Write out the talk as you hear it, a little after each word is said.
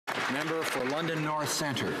Member for London North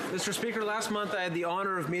Centre. Mr. Speaker, last month I had the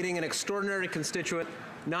honour of meeting an extraordinary constituent,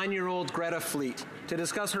 9-year-old Greta Fleet, to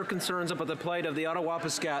discuss her concerns about the plight of the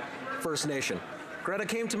Ottawapiskat First Nation. Greta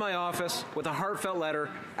came to my office with a heartfelt letter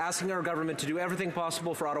asking our government to do everything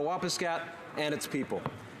possible for Ottawapiskat and its people.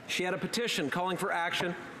 She had a petition calling for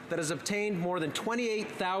action that has obtained more than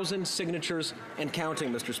 28,000 signatures and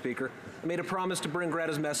counting, Mr. Speaker, and made a promise to bring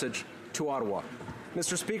Greta's message to Ottawa.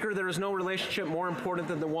 Mr. Speaker, there is no relationship more important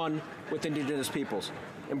than the one with Indigenous peoples.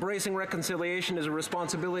 Embracing reconciliation is a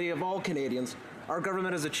responsibility of all Canadians. Our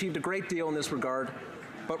government has achieved a great deal in this regard,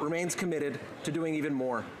 but remains committed to doing even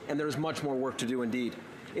more, and there is much more work to do indeed.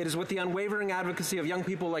 It is with the unwavering advocacy of young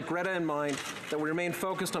people like Greta in mind that we remain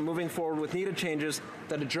focused on moving forward with needed changes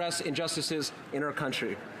that address injustices in our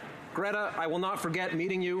country. Greta, I will not forget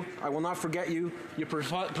meeting you. I will not forget you. You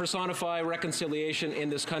personify reconciliation in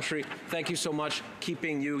this country. Thank you so much. Keep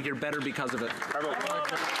being you. You're better because of it. The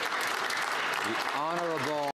Honourable